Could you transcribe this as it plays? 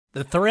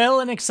The thrill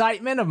and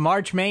excitement of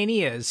March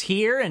Mania is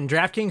here, and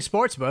DraftKings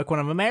Sportsbook, one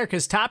of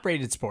America's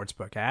top-rated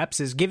sportsbook apps,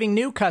 is giving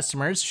new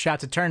customers a shot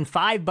to turn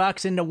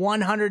 $5 into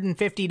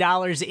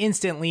 $150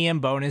 instantly in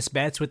bonus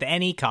bets with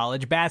any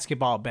college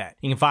basketball bet.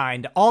 You can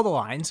find all the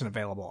lines and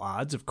available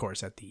odds, of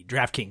course, at the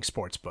DraftKings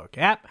Sportsbook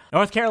app.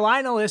 North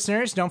Carolina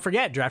listeners, don't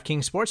forget,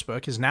 DraftKings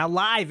Sportsbook is now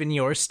live in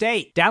your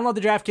state. Download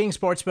the DraftKings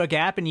Sportsbook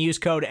app and use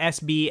code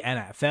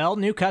SBNFL.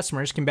 New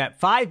customers can bet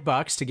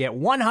 $5 to get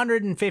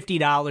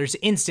 $150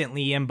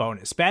 instantly in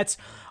bonus bets,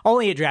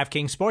 only at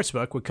DraftKings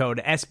Sportsbook with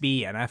code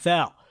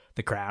SBNFL.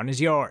 The crown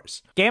is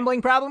yours.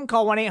 Gambling problem?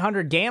 Call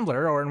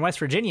 1-800-GAMBLER, or in West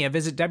Virginia,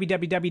 visit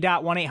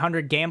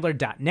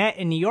www.1800gambler.net.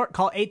 In New York,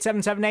 call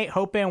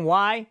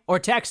 877-8-HOPE-NY or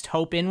text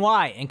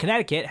HOPE-NY. In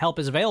Connecticut, help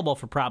is available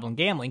for problem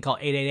gambling. Call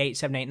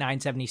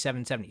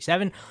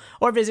 888-789-7777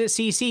 or visit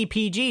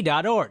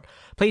ccpg.org.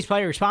 Please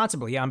play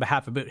responsibly on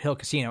behalf of Boot Hill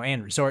Casino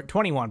and Resort.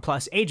 21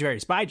 plus, age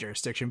varies by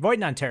jurisdiction. Void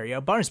in Ontario.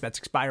 Bonus bets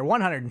expire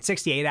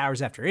 168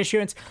 hours after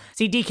issuance.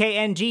 See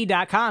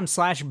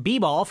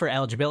dkng.com/bball for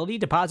eligibility,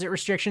 deposit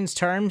restrictions,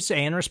 terms,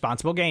 and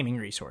responsible gaming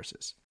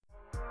resources.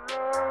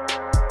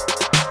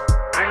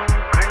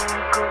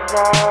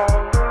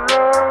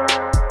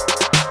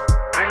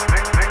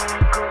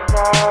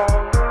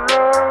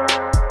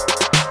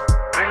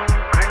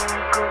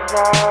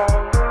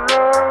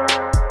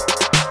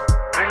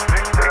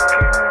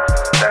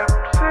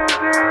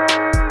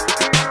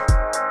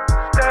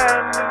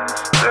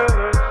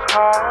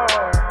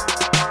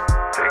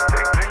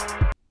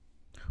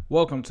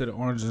 Welcome to the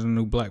Orange is the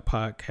New Black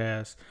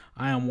podcast.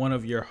 I am one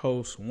of your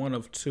hosts, one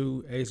of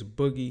two, Ace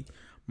Boogie.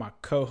 My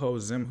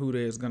co-host, Zim Huda,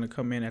 is going to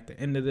come in at the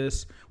end of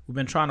this. We've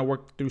been trying to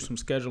work through some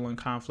scheduling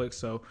conflicts,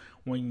 so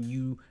when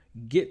you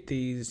get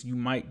these, you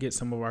might get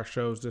some of our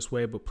shows this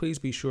way, but please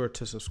be sure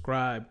to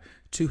subscribe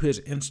to his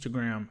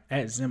Instagram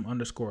at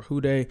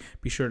Zim_Huda.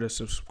 Be sure to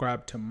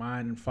subscribe to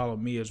mine and follow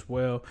me as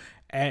well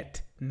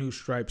at New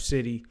Stripe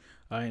City.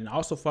 And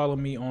also follow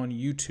me on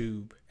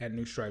YouTube at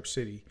New Stripe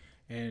City.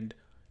 And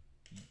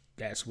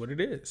that's what it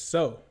is.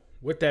 So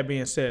with that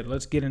being said,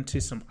 let's get into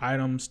some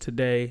items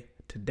today.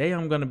 Today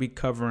I'm going to be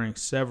covering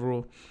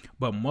several,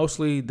 but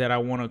mostly that I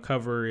want to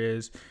cover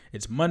is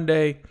it's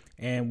Monday,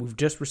 and we've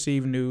just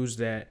received news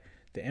that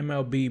the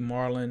MLB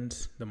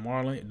Marlins, the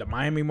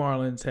Miami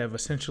Marlins have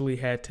essentially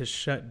had to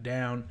shut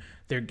down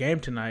their game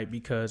tonight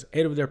because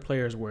 8 of their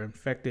players were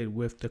infected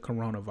with the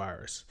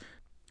coronavirus.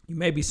 You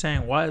may be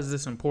saying, why is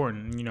this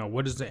important? You know,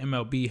 what does the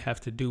MLB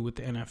have to do with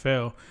the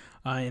NFL?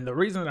 And the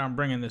reason that I'm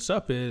bringing this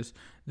up is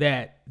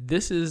that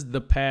this is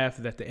the path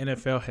that the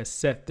NFL has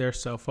set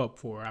themselves up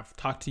for. I've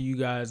talked to you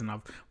guys and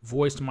I've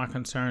voiced my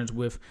concerns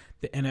with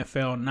the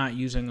NFL not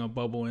using a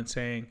bubble and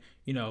saying,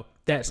 you know,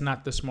 that's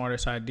not the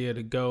smartest idea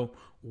to go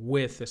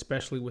with,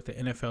 especially with the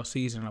NFL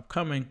season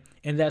upcoming.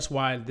 And that's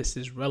why this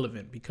is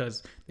relevant,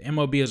 because the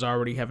MLB is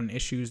already having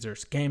issues.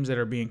 There's games that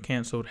are being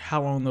canceled.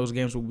 How long those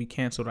games will be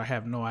canceled, I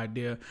have no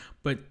idea.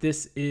 But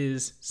this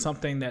is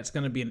something that's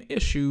going to be an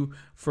issue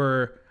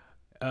for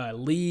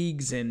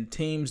leagues and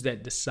teams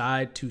that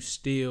decide to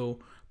still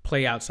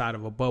play outside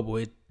of a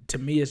bubble. To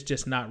me, it's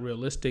just not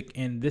realistic,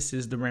 and this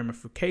is the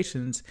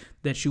ramifications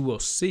that you will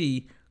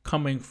see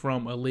coming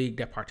from a league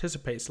that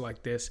participates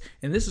like this.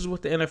 And this is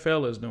what the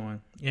NFL is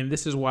doing, and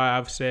this is why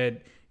I've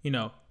said, you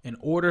know, in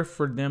order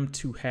for them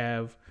to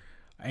have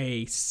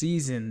a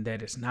season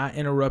that is not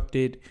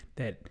interrupted,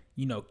 that,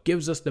 you know,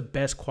 gives us the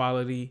best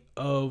quality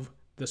of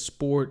the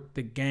sport,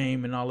 the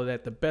game, and all of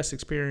that, the best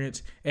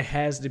experience, it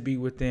has to be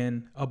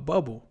within a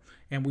bubble.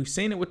 And we've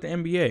seen it with the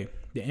NBA.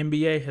 The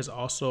NBA has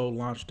also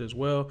launched as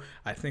well.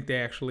 I think they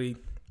actually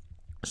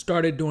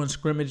started doing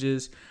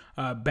scrimmages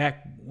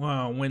back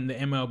when the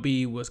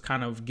MLB was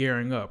kind of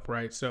gearing up,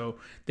 right? So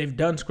they've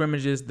done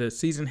scrimmages. The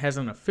season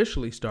hasn't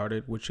officially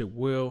started, which it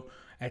will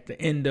at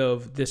the end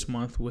of this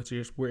month, which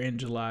is we're in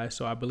July.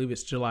 So I believe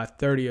it's July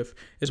 30th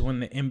is when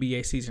the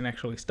NBA season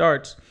actually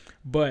starts.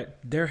 But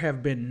there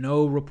have been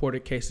no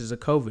reported cases of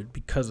COVID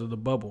because of the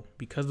bubble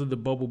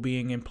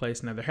being in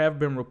place. Now, there have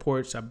been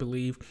reports, I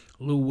believe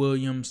Lou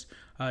Williams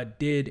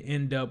did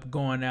end up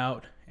going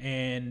out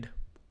and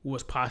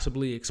was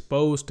possibly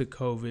exposed to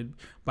COVID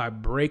by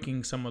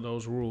breaking some of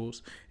those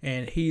rules.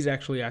 And he's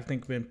actually, I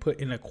think, been put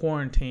in a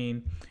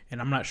quarantine,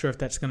 and I'm not sure if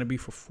that's going to be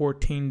for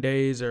 14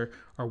 days or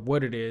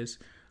what it is,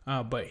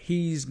 but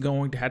he's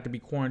going to have to be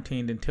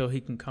quarantined until he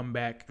can come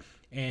back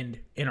and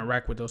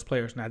interact with those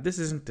players. Now, this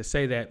isn't to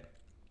say that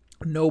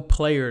no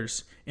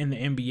players in the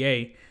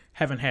NBA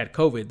haven't had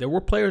COVID. There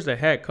were players that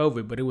had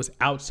COVID, but it was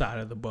outside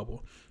of the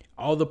bubble.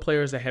 All the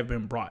players that have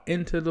been brought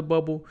into the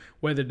bubble,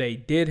 whether they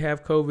did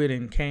have COVID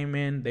and came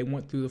in, they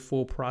went through the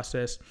full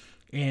process,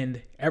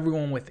 and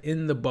everyone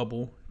within the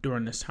bubble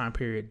during this time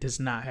period does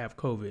not have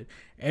COVID.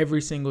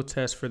 Every single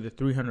test for the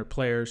 300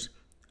 players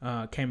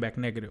came back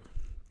negative.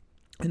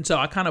 And so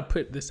I kind of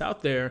put this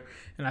out there,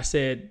 and I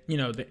said, you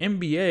know, the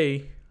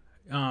NBA,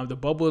 the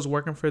bubble is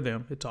working for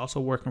them. It's also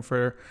working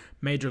for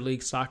Major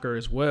League Soccer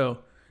as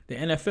well. The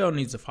NFL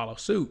needs to follow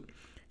suit.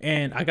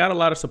 And I got a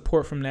lot of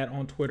support from that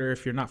on Twitter.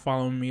 If you're not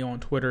following me on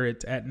Twitter,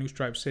 it's at New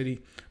Stripe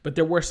City. But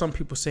there were some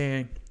people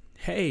saying,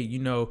 hey,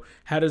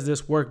 how does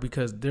this work?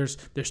 Because there's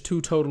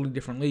two totally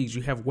different leagues.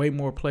 You have way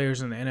more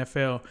players in the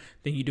NFL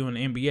than you do in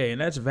the NBA. And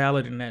that's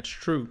valid and that's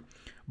true.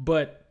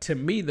 But to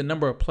me, the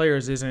number of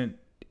players isn't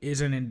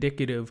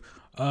indicative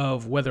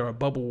of whether a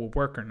bubble will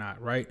work or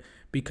not, right?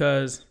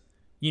 Because,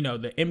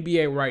 the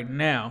NBA right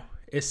now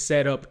is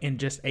set up in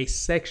just a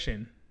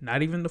section,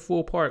 not even the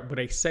full park, but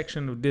a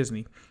section of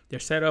Disney. They're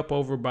set up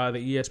over by the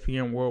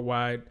ESPN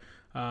worldwide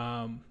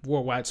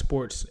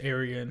sports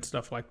area and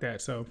stuff like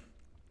that. So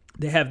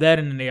they have that,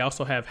 and then they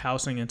also have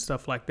housing and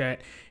stuff like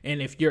that.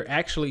 And if you're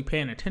actually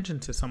paying attention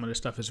to some of this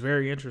stuff, it's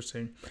very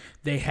interesting.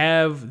 They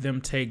have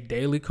them take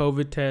daily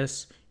COVID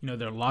tests.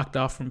 They're locked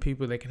off from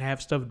people. They can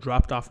have stuff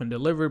dropped off and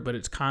delivered, but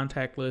it's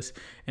contactless.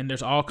 And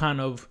there's all kind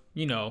of,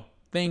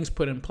 things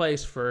put in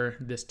place for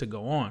this to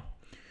go on.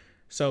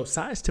 So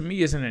size to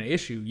me isn't an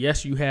issue.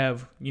 Yes, you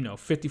have,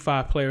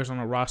 55 players on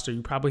a roster.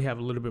 You probably have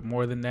a little bit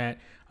more than that,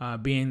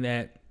 being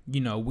that,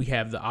 we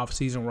have the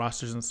off-season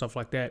rosters and stuff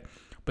like that.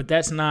 But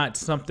that's not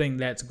something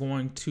that's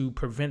going to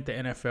prevent the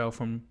NFL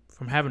from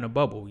having a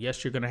bubble.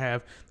 Yes, you're going to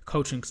have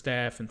coaching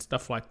staff and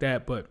stuff like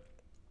that, but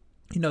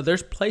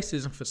there's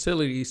places and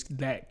facilities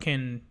that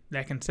can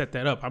set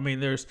that up. I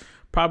mean, there's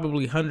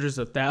probably hundreds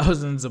of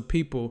thousands of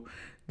people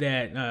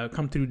that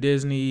come through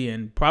Disney,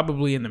 and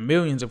probably in the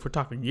millions if we're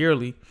talking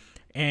yearly.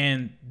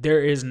 And there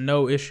is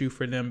no issue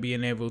for them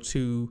being able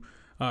to,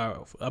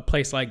 a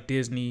place like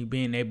Disney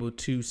being able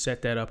to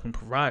set that up and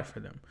provide for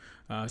them.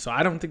 So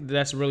I don't think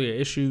that's really an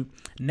issue.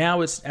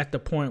 Now it's at the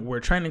point where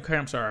training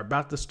camps are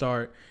about to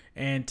start.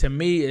 And to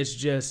me, it's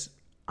just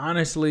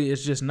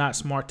not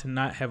smart to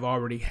not have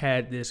already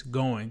had this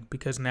going,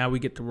 because now we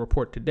get to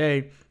report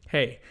today,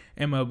 hey,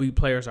 MLB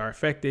players are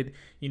affected.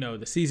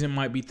 The season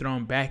might be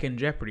thrown back in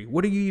jeopardy.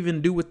 What do you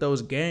even do with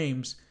those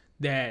games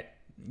that,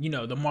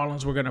 the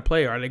Marlins were going to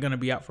play? Are they going to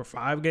be out for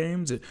 5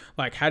 games?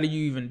 Like, how do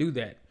you even do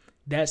that?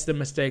 That's the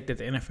mistake that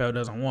the NFL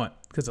doesn't want,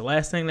 because the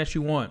last thing that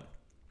you want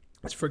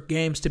is for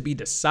games to be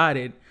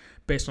decided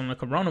based on the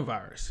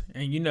coronavirus.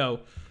 And,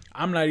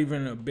 I'm not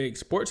even a big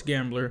sports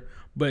gambler,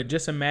 but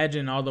just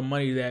imagine all the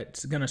money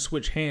that's going to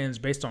switch hands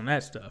based on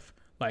that stuff.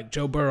 Like,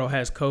 Joe Burrow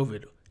has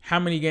COVID. How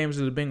many games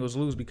do the Bengals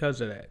lose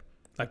because of that?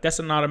 Like, that's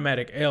an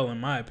automatic L, in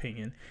my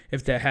opinion,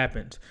 if that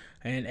happens.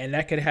 And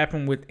that could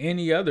happen with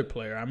any other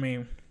player. I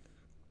mean,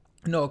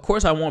 of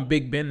course I want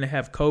Big Ben to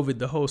have COVID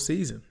the whole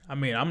season. I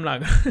mean, I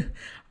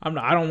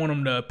don't want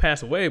him to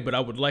pass away, but I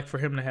would like for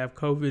him to have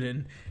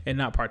COVID and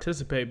not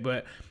participate.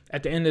 But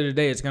at the end of the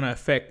day, it's going to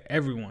affect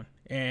everyone.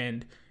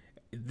 And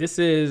this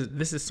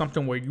is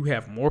something where you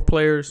have more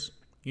players.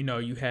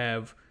 You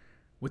have,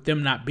 with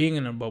them not being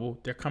in a bubble,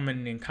 they're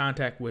coming in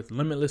contact with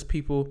limitless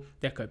people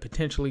that could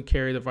potentially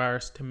carry the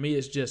virus. To me,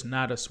 it's just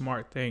not a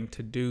smart thing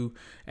to do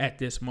at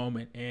this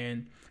moment.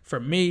 And for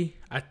me,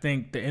 I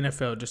think the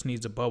NFL just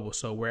needs a bubble.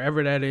 So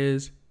wherever that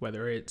is,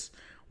 whether it's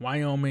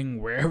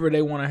Wyoming, wherever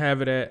they want to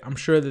have it at, I'm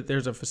sure that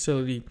there's a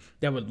facility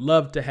that would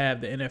love to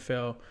have the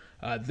NFL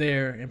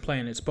there and play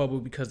in its bubble,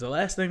 because the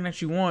last thing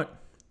that you want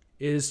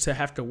is to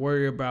have to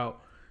worry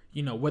about,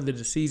 whether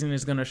the season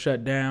is going to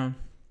shut down,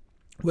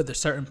 whether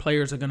certain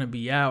players are going to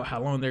be out,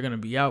 how long they're going to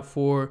be out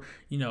for,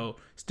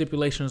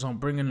 stipulations on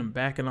bringing them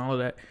back and all of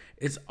that.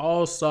 It's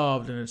all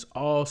solved and it's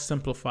all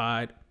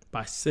simplified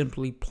by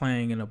simply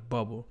playing in a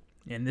bubble.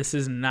 And this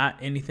is not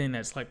anything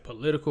that's like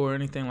political or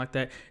anything like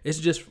that. It's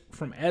just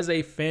as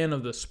a fan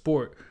of the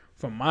sport,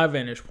 from my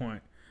vantage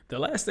point, the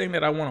last thing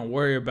that I want to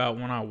worry about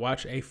when I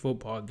watch a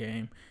football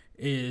game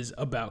is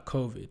about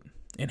COVID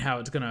and how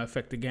it's going to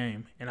affect the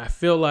game. And I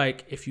feel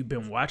like if you've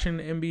been watching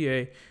the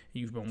NBA,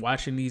 you've been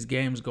watching these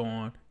games go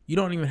on, you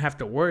don't even have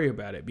to worry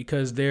about it,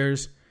 because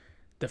there's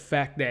the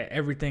fact that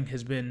everything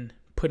has been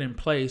put in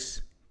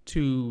place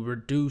to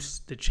reduce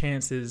the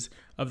chances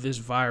of this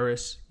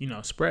virus,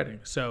 spreading.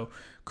 So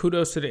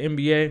kudos to the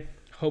NBA.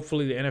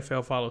 Hopefully the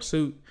NFL follows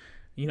suit,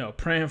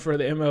 praying for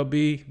the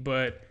MLB.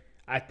 But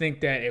I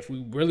think that if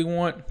we really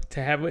want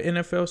to have an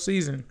NFL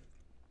season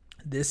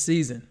this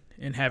season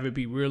and have it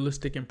be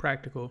realistic and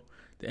practical,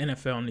 the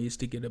NFL needs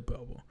to get a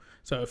bubble.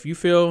 So if you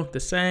feel the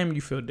same,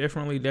 you feel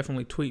differently,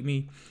 definitely tweet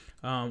me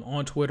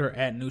on Twitter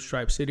at New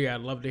Stripe City.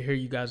 I'd love to hear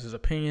you guys'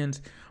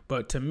 opinions.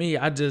 But to me,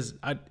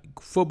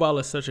 football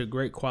is such a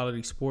great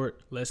quality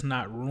sport. Let's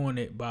not ruin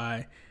it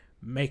by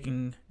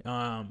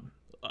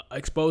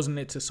exposing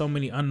it to so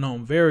many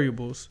unknown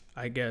variables,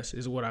 I guess,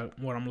 is what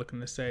I'm looking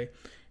to say.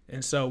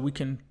 And so we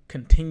can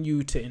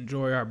continue to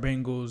enjoy our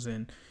Bengals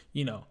and,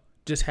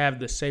 just have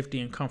the safety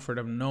and comfort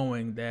of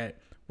knowing that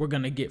we're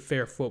going to get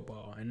fair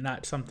football and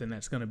not something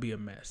that's going to be a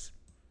mess.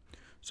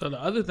 So the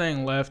other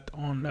thing left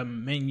on the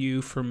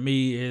menu for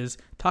me is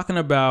talking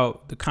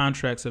about the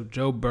contracts of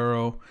Joe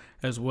Burrow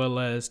as well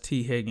as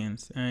T.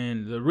 Higgins.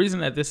 And the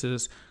reason that this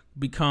has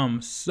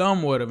become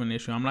somewhat of an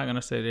issue, I'm not going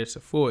to say that it's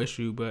a full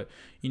issue, but,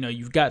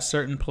 you've got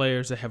certain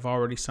players that have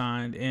already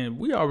signed, and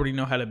we already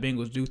know how the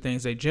Bengals do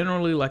things. They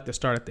generally like to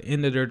start at the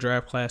end of their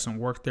draft class and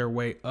work their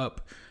way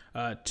up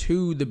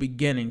to the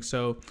beginning.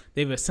 So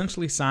they've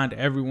essentially signed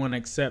everyone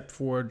except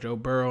for Joe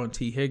Burrow and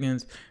T.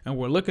 Higgins, and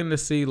we're looking to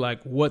see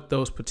like what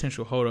those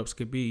potential holdups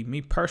could be.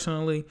 Me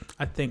personally,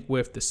 I think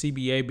with the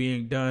CBA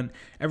being done,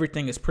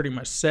 everything is pretty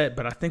much set,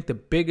 but I think the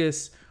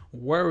biggest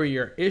worry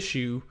or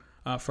issue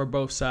for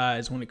both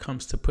sides when it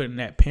comes to putting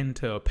that pen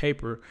to a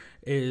paper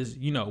is,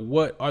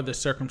 what are the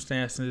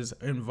circumstances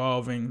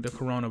involving the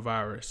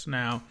coronavirus?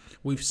 Now,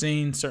 we've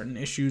seen certain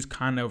issues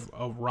kind of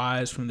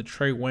arise from the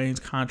Trey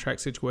Waynes contract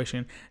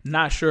situation.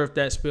 Not sure if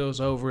that spills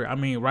over. I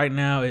mean, right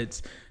now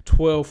it's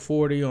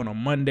 12:40 on a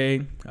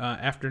Monday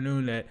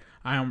afternoon that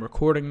I am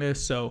recording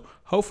this, so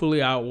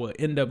hopefully I will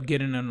end up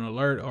getting an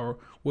alert, or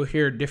we'll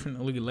hear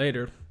differently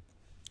later,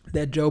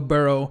 that Joe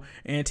Burrow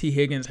and T.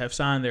 Higgins have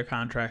signed their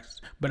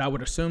contracts, but I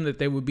would assume that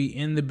they would be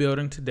in the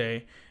building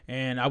today,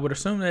 and I would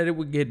assume that it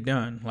would get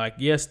done. Like,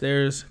 yes,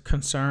 there's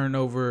concern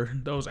over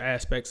those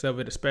aspects of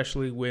it,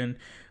 especially when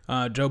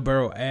Joe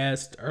Burrow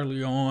asked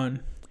early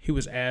on, he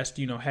was asked,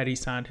 had he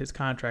signed his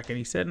contract, and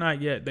he said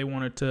not yet. They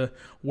wanted to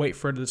wait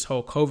for this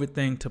whole COVID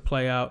thing to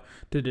play out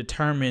to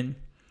determine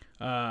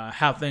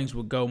how things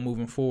would go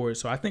moving forward.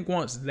 So I think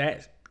once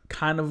that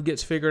kind of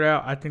gets figured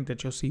out, I think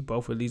that you'll see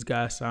both of these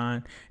guys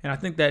sign, and I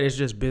think that is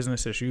just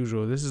business as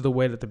usual. This is the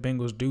way that the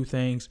Bengals do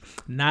things,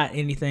 not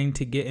anything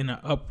to get in an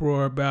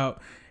uproar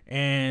about.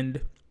 And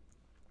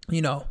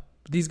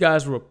these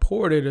guys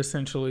reported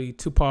essentially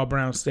to Paul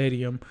Brown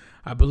Stadium,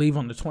 I believe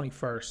on the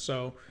 21st,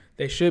 so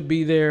they should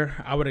be there.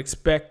 I would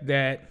expect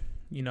that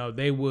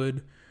they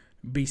would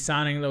be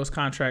signing those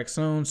contracts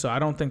soon, so I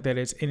don't think that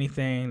it's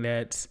anything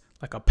that's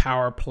like a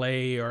power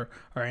play or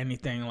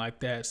anything like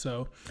that.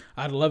 So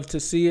I'd love to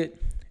see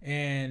it,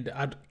 and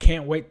I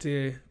can't wait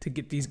to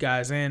get these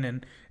guys in.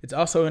 And it's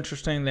also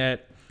interesting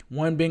that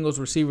one Bengals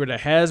receiver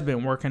that has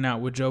been working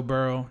out with Joe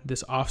Burrow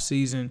this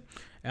offseason,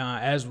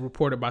 as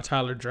reported by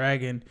Tyler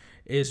Dragon,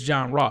 is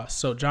John Ross.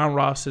 So John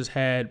Ross has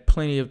had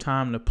plenty of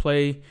time to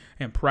play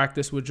and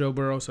practice with Joe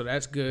Burrow, so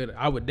that's good.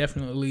 I would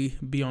definitely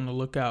be on the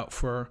lookout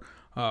for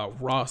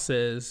Ross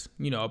as,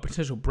 a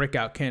potential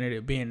breakout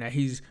candidate, being that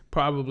he's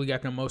probably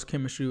got the most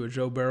chemistry with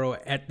Joe Burrow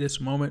at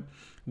this moment.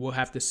 We'll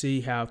have to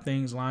see how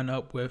things line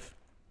up with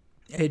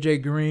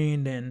AJ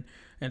Green and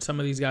some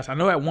of these guys. I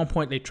know at one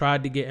point they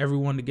tried to get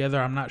everyone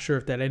together. I'm not sure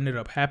if that ended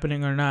up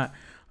happening or not,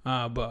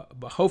 but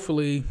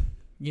hopefully,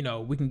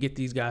 we can get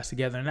these guys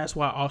together. And that's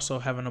why also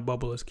having a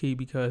bubble is key,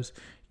 because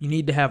you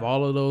need to have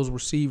all of those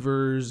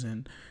receivers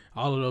and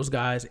all of those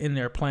guys in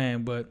there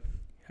playing. But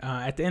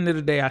at the end of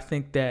the day, I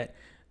think that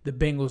the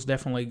Bengals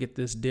definitely get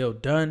this deal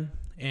done,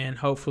 and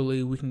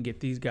hopefully we can get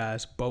these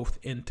guys both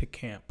into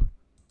camp.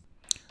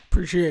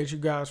 Appreciate you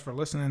guys for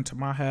listening to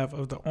my half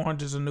of the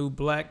Orange is the New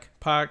Black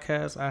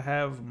podcast. I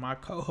have my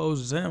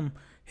co-host Zim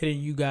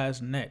hitting you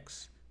guys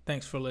next.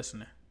 Thanks for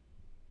listening.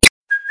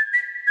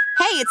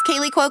 Hey, it's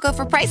Kaylee Cuoco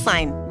for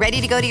Priceline.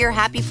 Ready to go to your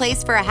happy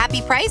place for a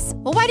happy price?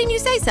 Well, why didn't you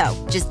say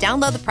so? Just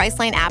download the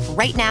Priceline app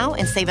right now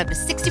and save up to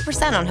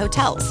 60% on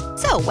hotels.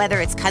 So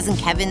whether it's Cousin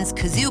Kevin's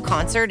Kazoo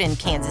Concert in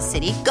Kansas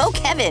City, go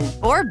Kevin,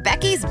 or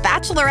Becky's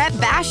Bachelorette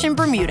Bash in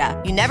Bermuda,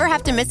 you never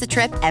have to miss a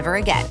trip ever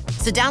again.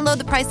 So download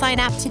the Priceline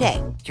app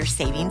today. Your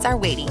savings are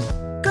waiting.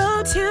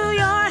 Go to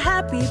your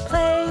happy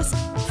place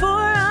for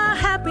a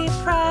happy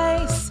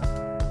price.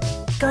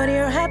 Go to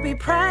your happy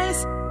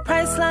price,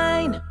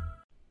 Priceline.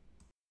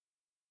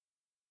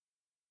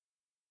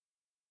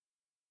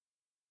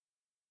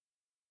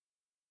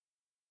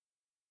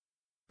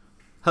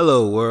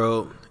 Hello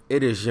world,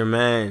 it is your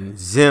man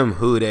Zim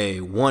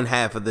Hude, one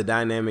half of the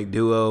dynamic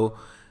duo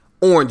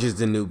Orange is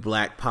the New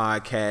Black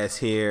podcast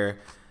here.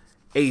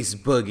 Ace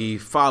Boogie,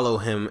 follow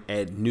him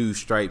at New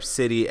Stripe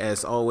City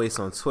as always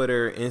on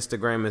Twitter,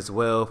 Instagram as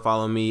well.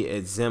 Follow me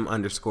at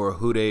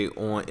Zim_Hude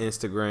on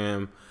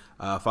Instagram.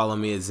 Follow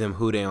me at Zim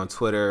Hude on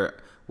Twitter,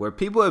 where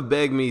people have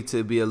begged me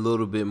to be a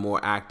little bit more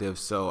active.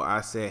 So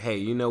I said, hey,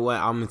 you know what?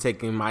 I'm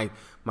taking my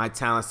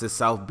talents to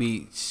South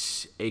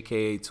Beach,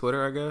 aka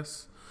Twitter, I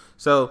guess.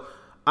 So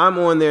I'm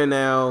on there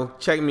now.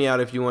 Check me out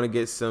if you want to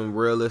get some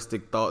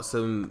realistic thoughts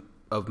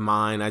of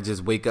mine. I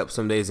just wake up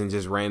some days and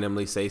just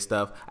randomly say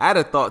stuff. I had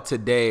a thought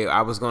today.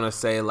 I was going to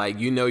say,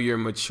 you're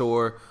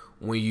mature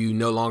when you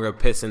no longer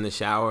piss in the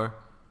shower.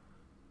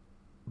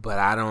 But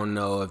I don't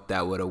know if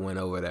that would have went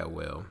over that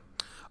well.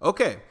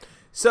 Okay,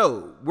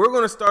 so we're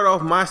going to start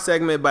off my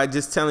segment by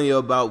just telling you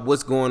about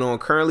what's going on.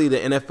 Currently, the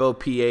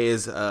NFLPA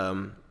has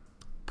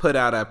put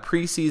out a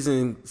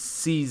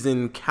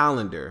season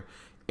calendar.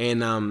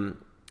 And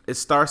it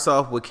starts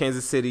off with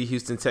Kansas City,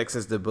 Houston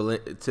Texans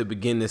to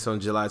begin this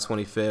on July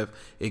 25th.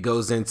 It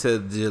goes into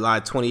July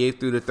 28th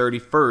through the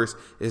 31st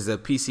is a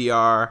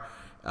PCR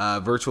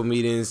virtual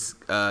meetings.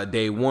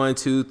 Day 1,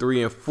 2,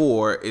 3, and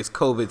 4 is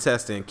COVID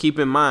testing. Keep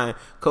in mind,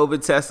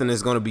 COVID testing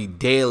is going to be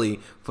daily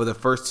for the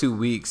first 2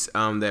 weeks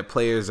that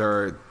players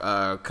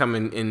are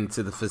coming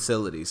into the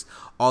facilities.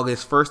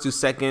 August 1st through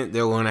 2nd,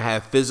 they're going to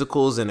have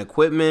physicals and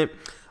equipment.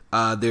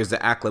 There's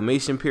the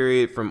acclimation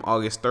period from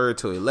August 3rd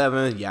to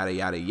 11th, yada,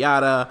 yada,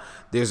 yada.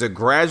 There's a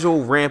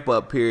gradual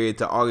ramp-up period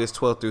to August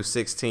 12th through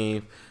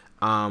 16th.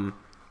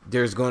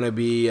 There's going to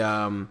be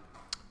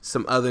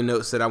some other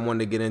notes that I wanted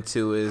to get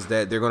into is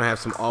that they're going to have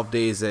some off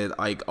days at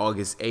like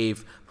August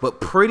 8th.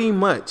 But pretty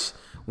much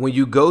when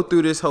you go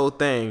through this whole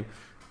thing,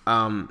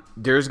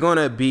 there's going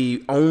to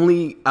be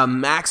only a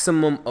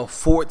maximum of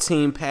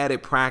 14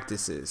 padded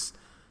practices.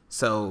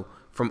 So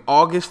from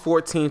August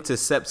 14th to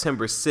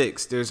September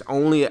 6th, there's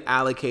only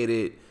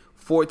allocated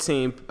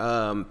 14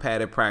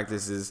 padded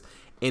practices.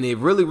 And it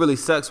really, really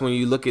sucks when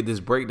you look at this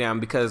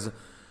breakdown because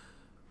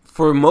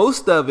for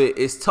most of it,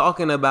 it's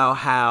talking about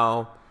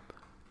how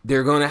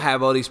they're going to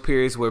have all these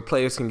periods where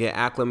players can get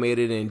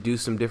acclimated and do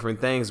some different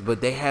things.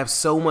 But they have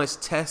so much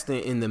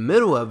testing in the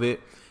middle of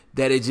it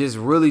that it just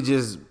really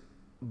just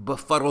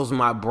befuddles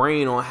my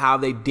brain on how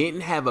they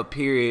didn't have a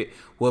period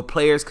where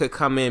players could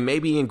come in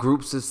maybe in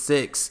groups of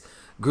 6,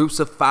 groups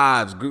of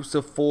 5s, groups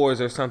of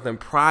 4s or something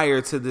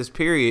prior to this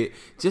period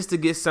just to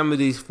get some of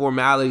these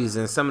formalities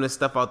and some of this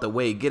stuff out the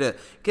way. Get a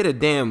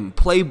damn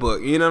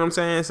playbook, you know what I'm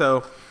saying?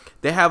 So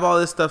they have all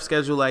this stuff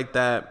scheduled like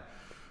that.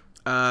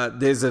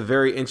 There's a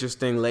very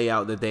interesting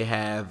layout that they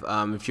have.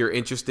 If you're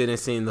interested in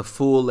seeing the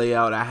full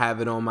layout, I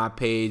have it on my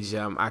page.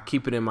 I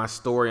keep it in my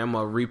story. I'm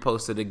going to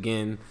repost it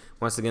again.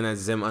 Once again,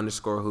 that's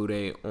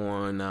Zim_Hude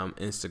on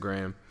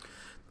Instagram.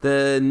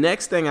 The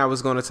next thing I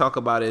was going to talk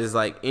about is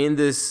like in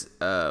this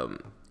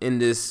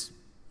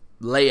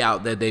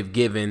layout that they've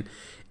given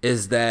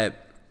is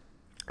that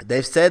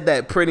they've said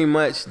that pretty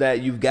much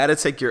that you've got to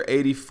take your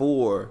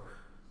 84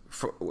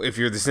 if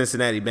you're the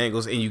Cincinnati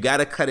Bengals and you got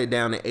to cut it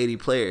down to 80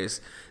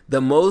 players. There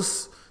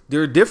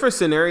are different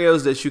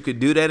scenarios that you could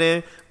do that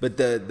in, but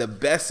the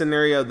best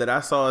scenario that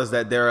I saw is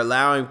that they're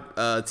allowing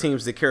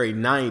teams to carry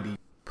 90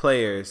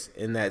 players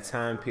in that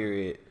time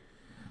period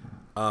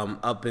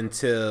up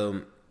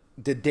until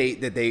the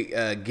date that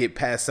they get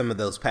past some of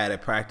those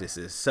padded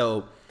practices.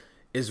 So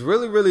it's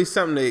really, really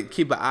something to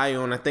keep an eye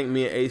on. I think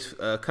me and Ace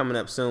coming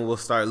up soon, we'll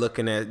start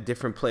looking at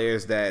different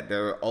players that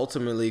are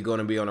ultimately going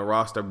to be on a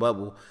roster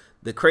bubble.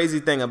 The crazy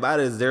thing about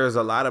it is there's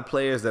a lot of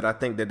players that I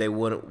think that they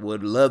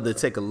would love to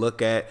take a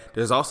look at.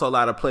 There's also a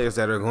lot of players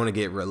that are going to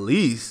get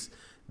released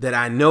that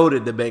I know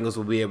that the Bengals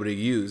will be able to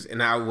use.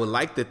 And I would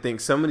like to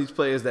think some of these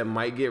players that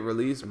might get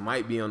released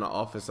might be on the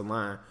offensive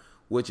line,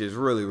 which is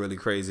really, really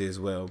crazy as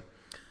well.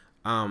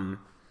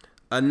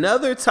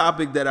 Another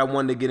topic that I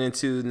wanted to get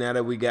into now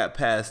that we got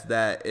past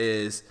that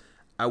is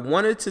I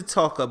wanted to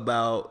talk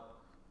about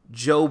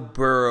Joe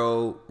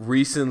Burrow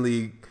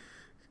recently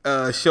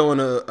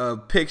showing a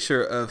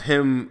picture of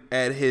him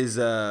at his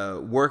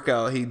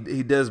workout.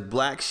 He does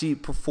Black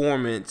Sheep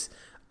Performance.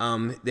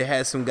 They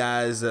had some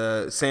guys.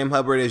 Sam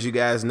Hubbard, as you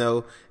guys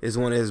know, is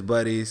one of his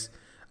buddies.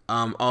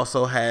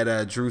 Also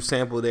had Drew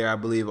Sample there, I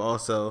believe,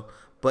 also.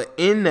 But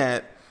in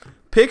that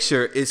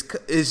picture, it's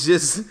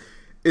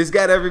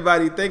got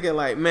everybody thinking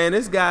like, man,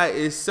 this guy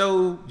is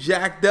so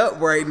jacked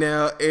up right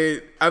now.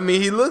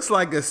 He looks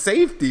like a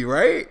safety,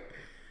 right?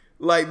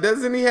 Like,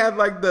 doesn't he have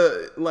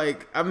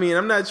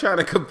I'm not trying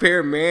to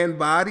compare man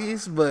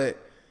bodies, but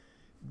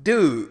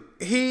dude,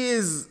 he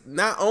is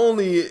not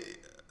only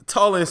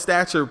tall in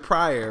stature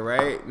prior,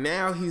 right?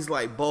 Now he's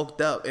like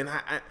bulked up. And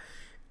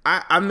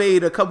I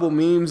made a couple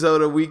memes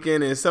over the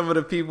weekend, and some of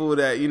the people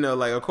that,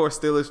 of course,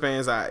 Steelers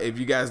fans, if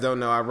you guys don't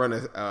know, I run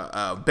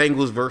a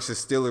Bengals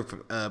versus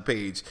Steelers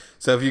page.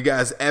 So if you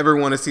guys ever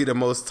want to see the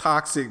most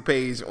toxic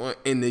page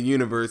in the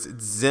universe,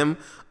 it's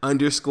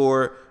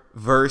Zim_versus,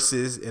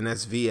 and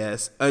that's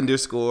VS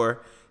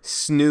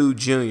 _Snoo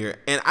Jr.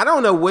 And I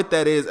don't know what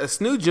that is. A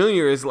Snoo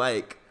Jr. is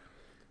like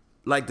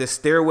the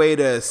Stairway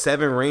to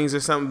 7 Rings or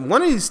something.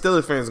 One of these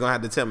Steelers fans is going to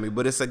have to tell me,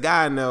 but it's a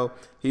guy I know.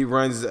 He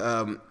runs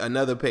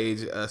another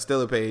page, a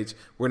Steeler page.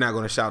 We're not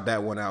going to shout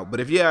that one out.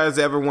 But if you guys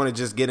ever want to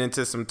just get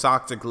into some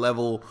toxic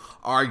level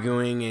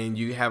arguing and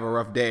you have a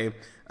rough day,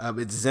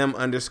 it's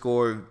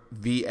Zim_VS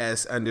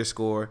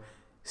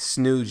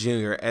Snoo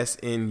Jr.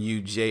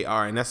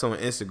 SNUJR, and that's on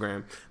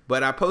Instagram.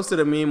 But I posted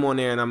a meme on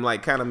there, and I'm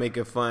like kind of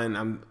making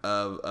fun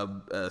of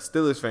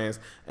Steelers fans,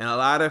 and a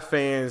lot of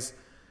fans,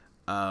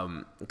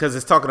 because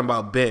it's talking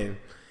about Ben,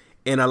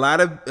 and a lot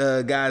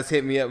of guys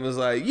hit me up and was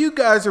like, "You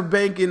guys are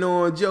banking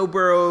on Joe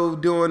Burrow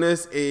doing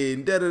this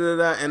and da da da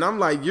da," and I'm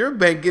like, "You're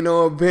banking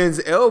on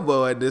Ben's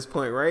elbow at this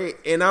point, right?"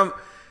 And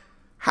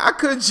how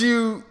could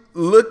you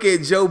look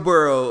at Joe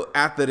Burrow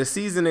after the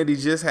season that he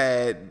just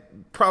had?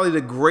 Probably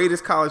the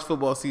greatest college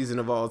football season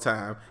of all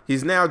time.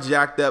 He's now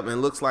jacked up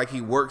and looks like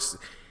he works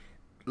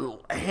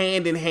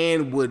hand in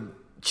hand with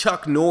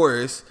Chuck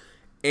Norris,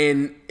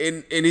 and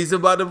he's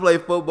about to play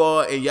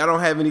football, and y'all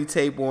don't have any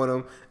tape on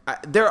him.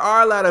 There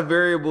are a lot of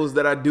variables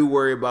that I do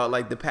worry about,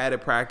 like the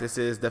padded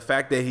practices, the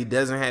fact that he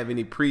doesn't have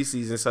any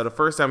preseason, so the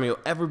first time he'll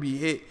ever be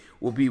hit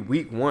will be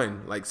week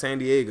 1, like San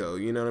Diego,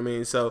 you know what I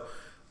mean? So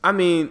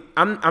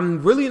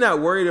I'm really not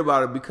worried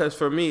about it, because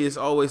for me, it's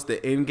always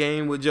the end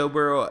game with Joe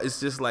Burrow. It's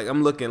just like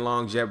I'm looking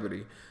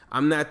longevity.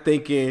 I'm not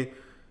thinking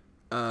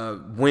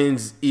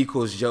wins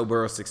equals Joe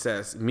Burrow's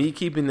success. Me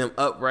keeping them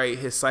upright,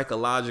 his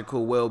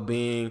psychological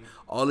well-being,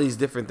 all these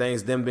different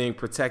things, them being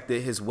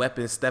protected, his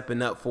weapons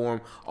stepping up for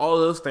him, all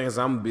those things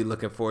I'm going to be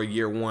looking for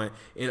year one.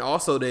 And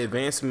also the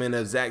advancement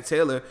of Zach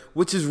Taylor,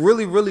 which is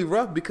really, really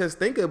rough because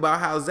think about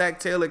how Zach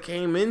Taylor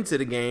came into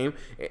the game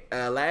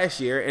last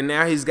year, and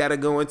now he's got to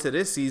go into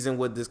this season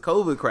with this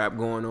COVID crap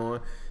going on.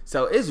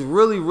 So it's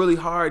really, really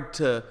hard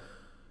to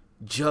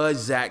judge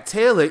Zach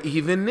Taylor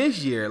even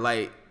this year.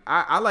 Like,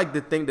 I like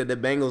to think that the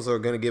Bengals are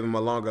going to give him a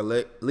longer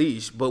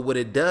leash, but what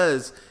it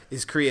does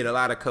is create a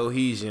lot of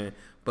cohesion.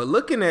 But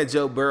looking at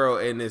Joe Burrow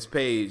in this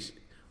page,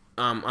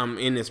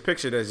 in this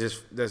picture that's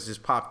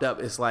just popped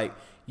up, it's like,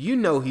 you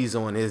know, he's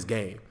on his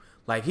game.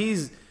 Like,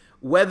 he's,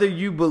 whether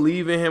you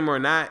believe in him or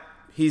not,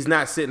 he's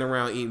not sitting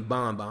around eating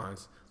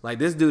bonbons. Like,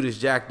 this dude is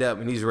jacked up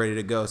and he's ready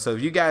to go. So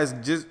if you guys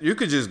you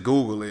could just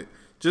Google it.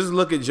 Just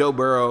look at Joe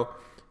Burrow.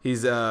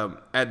 He's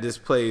at this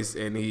place,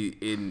 and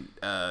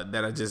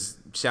that I just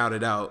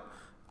shouted out.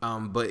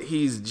 But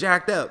he's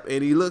jacked up,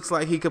 and he looks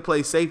like he could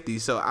play safety.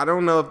 So I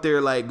don't know if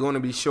they're like going to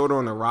be short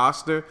on the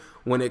roster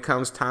when it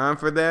comes time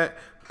for that.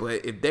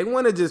 But if they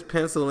want to just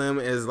pencil him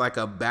as like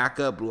a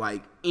backup,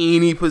 like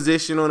any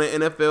position on the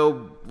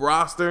NFL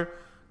roster,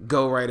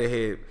 go right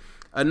ahead.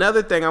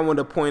 Another thing I want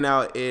to point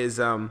out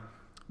is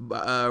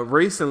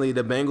recently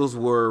the Bengals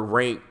were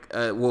ranked.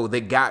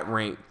 They got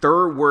ranked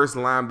third worst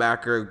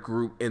linebacker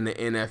group in the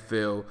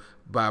NFL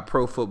by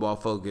Pro Football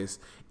Focus.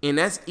 And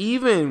that's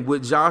even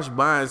with Josh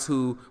Bynes,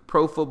 who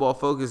Pro Football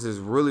Focus is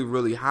really,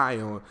 really high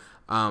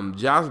on.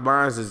 Josh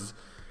Bynes is,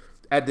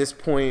 at this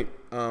point,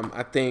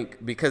 I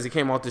think, because he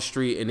came off the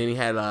street and then he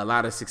had a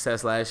lot of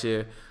success last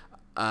year,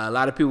 a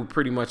lot of people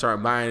pretty much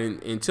aren't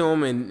buying into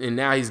him. And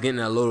now he's getting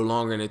a little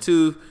longer in the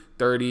tooth,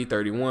 30,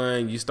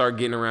 31. You start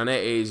getting around that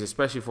age,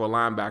 especially for a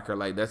linebacker,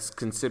 like that's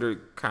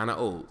considered kind of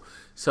old.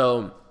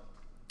 So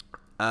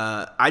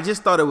I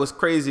just thought it was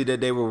crazy that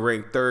they were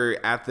ranked third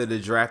after the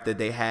draft that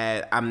they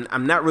had.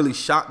 I'm not really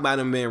shocked by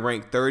them being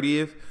ranked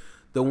 30th.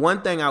 The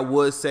one thing I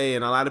would say,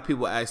 and a lot of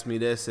people ask me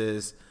this,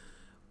 is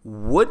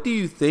what do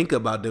you think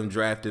about them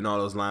drafting all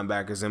those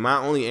linebackers? And my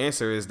only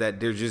answer is that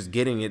they're just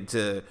getting it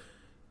to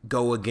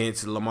go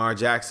against Lamar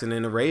Jackson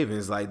and the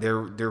Ravens. Like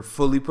they're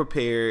fully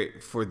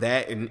prepared for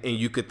that, and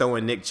you could throw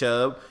in Nick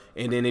Chubb,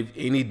 and then if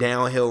any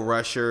downhill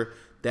rusher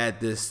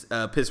that this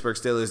Pittsburgh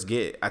Steelers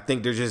get. I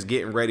think they're just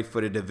getting ready for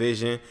the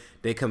division.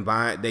 They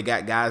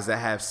got guys that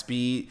have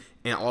speed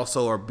and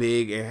also are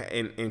big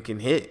and can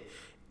hit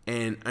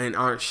and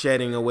aren't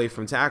shedding away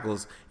from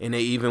tackles. And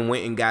they even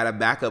went and got a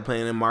backup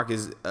plan in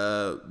Marcus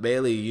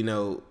Bailey,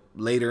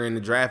 later in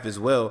the draft as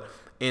well.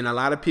 And a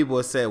lot of people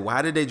have said,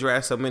 why did they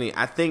draft so many?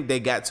 I think they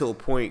got to a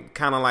point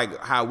kind of like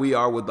how we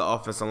are with the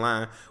offensive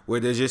line,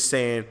 where they're just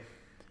saying,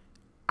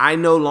 I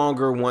no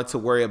longer want to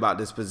worry about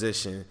this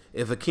position.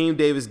 If Akeem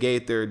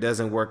Davis-Gaither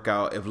doesn't work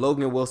out, if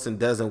Logan Wilson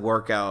doesn't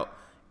work out,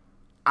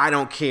 I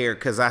don't care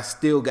because I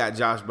still got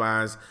Josh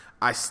Bynes.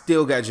 I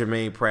still got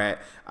Jermaine Pratt.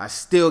 I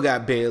still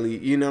got Bailey.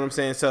 You know what I'm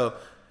saying? So,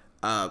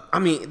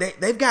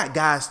 they've got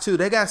guys too.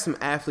 They got some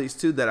athletes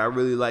too that I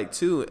really like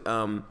too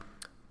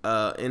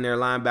in their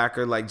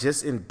linebacker, like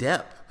just in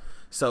depth.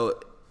 So,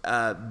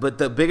 but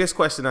the biggest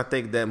question I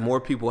think that more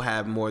people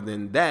have more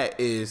than that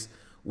is,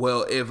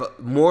 well, if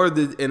more of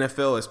the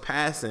NFL is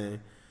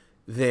passing,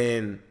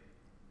 then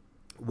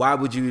why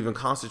would you even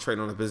concentrate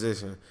on a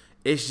position?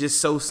 It's just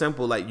so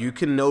simple. Like, you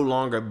can no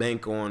longer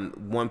bank on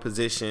one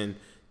position,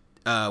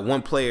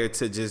 one player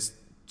to just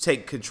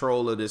take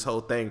control of this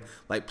whole thing.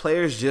 Like,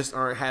 players just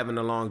aren't having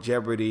the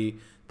longevity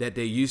that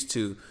they used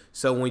to.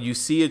 So when you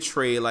see a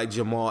trade like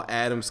Jamal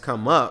Adams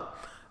come up,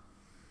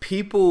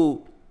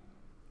 people,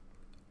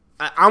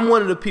 I'm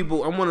one of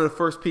the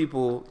first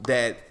people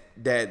that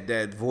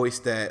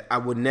voiced that I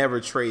would never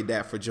trade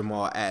that for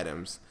Jamal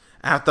Adams.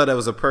 And I thought that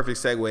was a perfect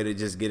segue to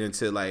just get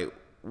into like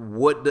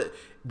what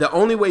the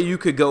only way you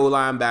could go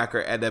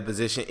linebacker at that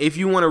position, if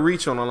you want to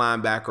reach on a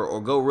linebacker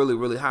or go really,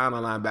 really high on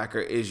a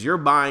linebacker, is you're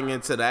buying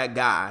into that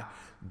guy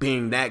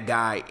being that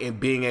guy and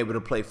being able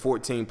to play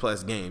 14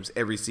 plus games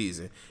every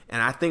season.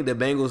 And I think the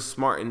Bengals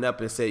smartened up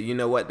and said, you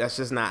know what, that's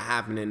just not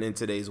happening in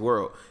today's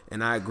world.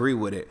 And I agree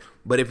with it.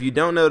 But if you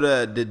don't know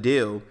the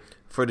deal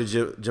for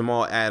the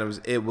Jamal Adams,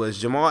 it was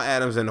Jamal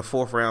Adams in the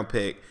 4th round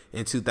pick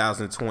in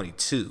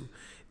 2022.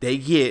 They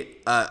get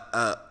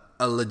a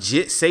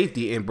legit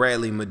safety in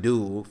Bradley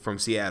Madul from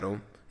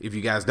Seattle. If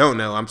you guys don't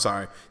know, I'm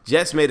sorry.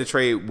 Jets made a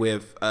trade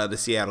with the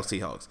Seattle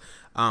Seahawks.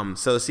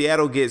 So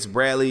Seattle gives up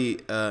Bradley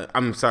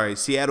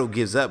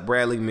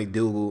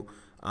McDougal,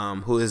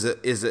 who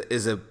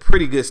is a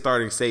pretty good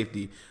starting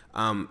safety.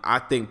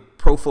 I think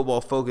Pro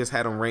Football Focus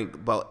had him ranked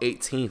about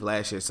 18th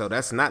last year, so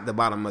that's not the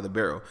bottom of the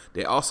barrel.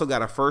 They also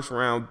got a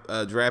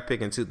 1st-round draft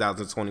pick in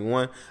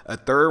 2021, a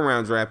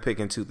 3rd-round draft pick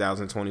in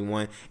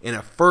 2021, and a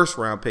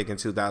 1st-round pick in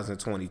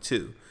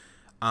 2022.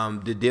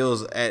 The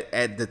deals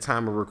at the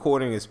time of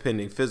recording is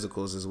pending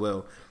physicals as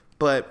well.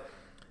 But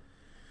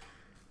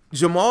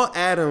Jamal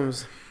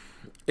Adams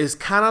is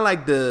kind of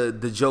like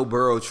the Joe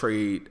Burrow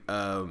trade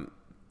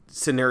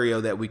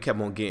scenario that we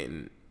kept on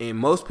getting. And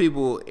most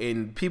people,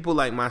 and people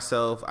like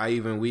myself,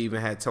 we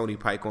even had Tony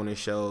Pike on the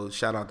show.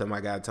 Shout out to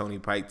my guy Tony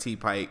Pike, T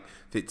Pike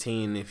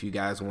 15, if you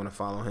guys want to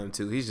follow him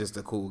too. He's just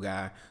a cool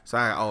guy, so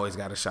I always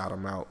got to shout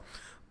him out.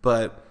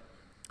 But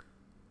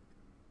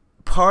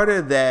part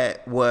of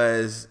that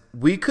was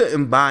we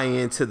couldn't buy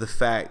into the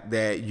fact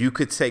that you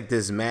could take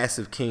this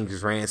massive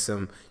king's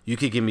ransom. You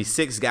could give me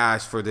 6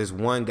 guys for this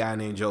one guy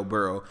named Joe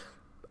Burrow.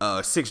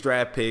 6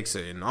 draft picks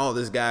and all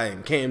this guy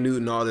and Cam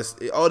Newton,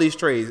 all these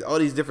trades, all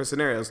these different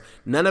scenarios.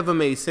 None of them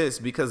made sense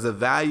because the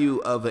value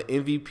of an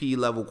MVP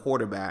level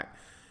quarterback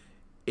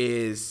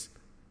is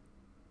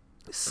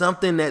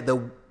something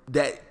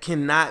that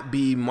cannot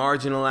be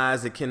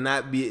marginalized. It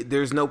cannot be.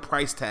 There's no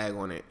price tag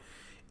on it,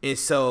 and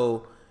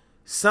so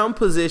some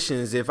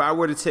positions. If I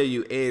were to tell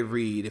you Ed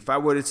Reed, if I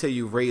were to tell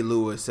you Ray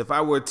Lewis, if I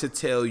were to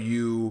tell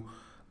you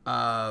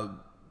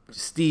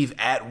Steve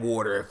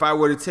Atwater, if I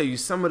were to tell you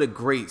some of the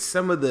greats,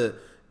 some of the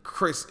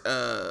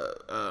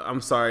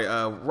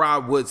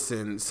Rod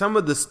Woodson, some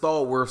of the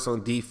stalwarts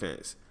on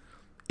defense,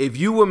 if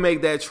you would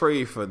make that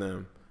trade for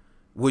them,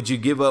 would you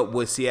give up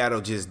what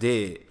Seattle just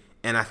did?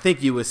 And I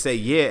think you would say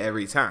yeah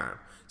every time.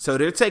 So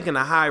they're taking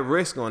a high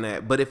risk on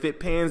that. But if it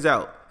pans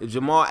out, if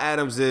Jamal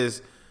Adams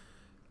is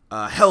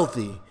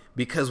healthy,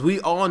 because we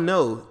all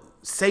know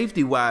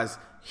safety-wise,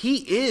 he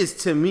is,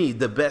 to me,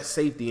 the best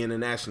safety in the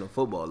National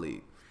Football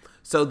League.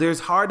 So there's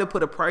hard to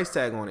put a price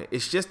tag on it.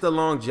 It's just the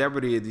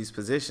longevity of these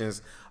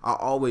positions I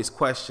always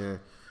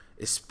question,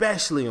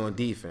 especially on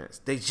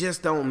defense. They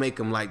just don't make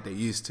them like they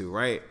used to,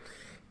 right?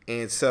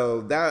 And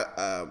so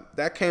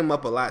that came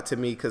up a lot to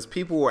me because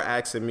people were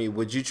asking me,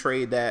 would you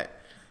trade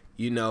that,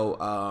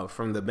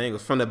 from the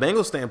Bengals? From the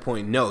Bengals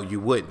standpoint, no, you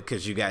wouldn't,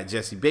 because you got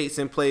Jesse Bates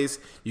in place.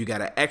 You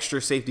got an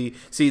extra safety.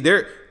 See,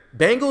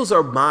 Bengals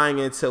are buying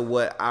into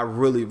what I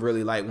really,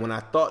 really like when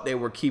I thought they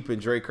were keeping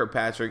Dre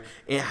Kirkpatrick,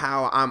 and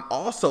how I'm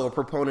also a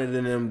proponent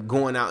of them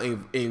going out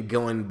and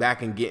going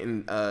back and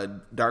getting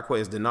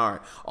Darqueze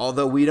Dennard.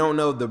 Although we don't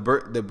know if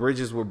the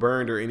bridges were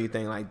burned or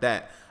anything like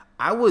that.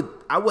 I would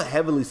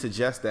heavily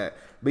suggest that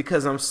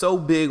because I'm so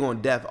big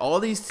on depth.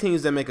 All these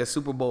teams that make a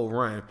Super Bowl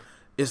run,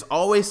 it's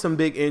always some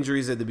big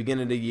injuries at the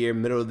beginning of the year,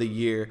 middle of the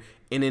year,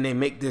 and then they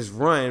make this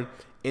run,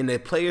 and the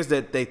players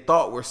that they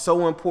thought were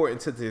so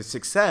important to their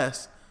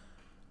success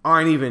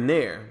aren't even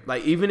there.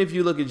 Like, even if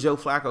you look at Joe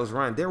Flacco's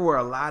run, there were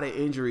a lot of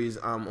injuries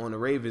on the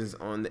Ravens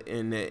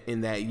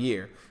in that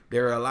year.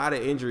 There are a lot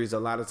of injuries a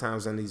lot of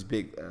times on these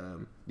big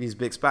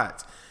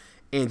spots.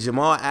 And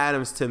Jamal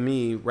Adams, to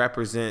me,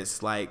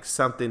 represents like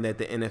something that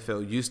the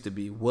NFL used to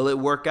be. Will it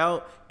work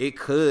out? It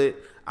could.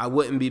 I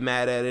wouldn't be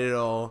mad at it at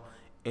all.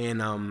 And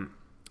only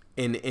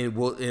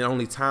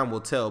time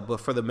will tell.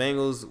 But for the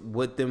Bengals,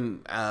 with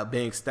them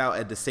being stout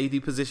at the safety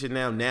position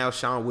now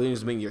Sean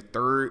Williams being your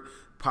third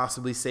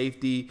possibly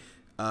safety,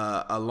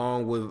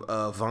 along with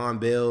Von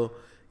Bell,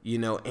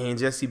 and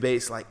Jesse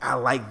Bates. Like, I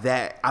like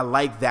that. I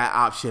like that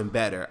option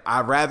better.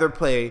 I'd rather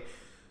play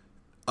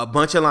a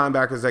bunch of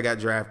linebackers that got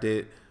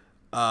drafted,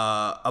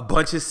 a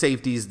bunch of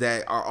safeties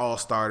that are all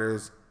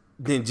starters,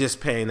 than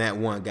just paying that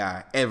one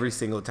guy every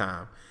single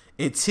time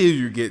until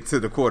you get to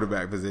the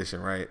quarterback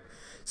position, right?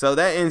 So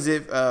that ends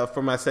it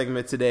for my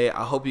segment today.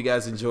 I hope you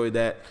guys enjoyed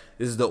that.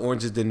 This is the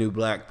Orange is the New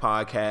Black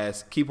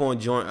podcast. Keep on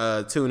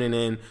tuning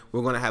in.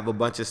 We're going to have a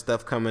bunch of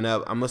stuff coming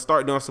up. I'm going to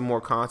start doing some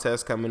more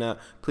contests coming up.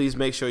 Please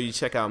make sure you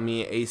check out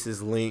me and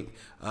Ace's link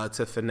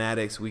to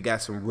Fanatics. We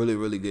got some really,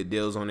 really good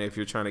deals on there if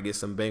you're trying to get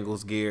some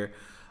Bengals gear.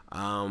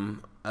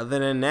 Other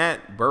than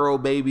that, Burrow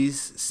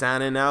babies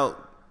signing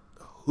out.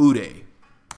 Hoo day.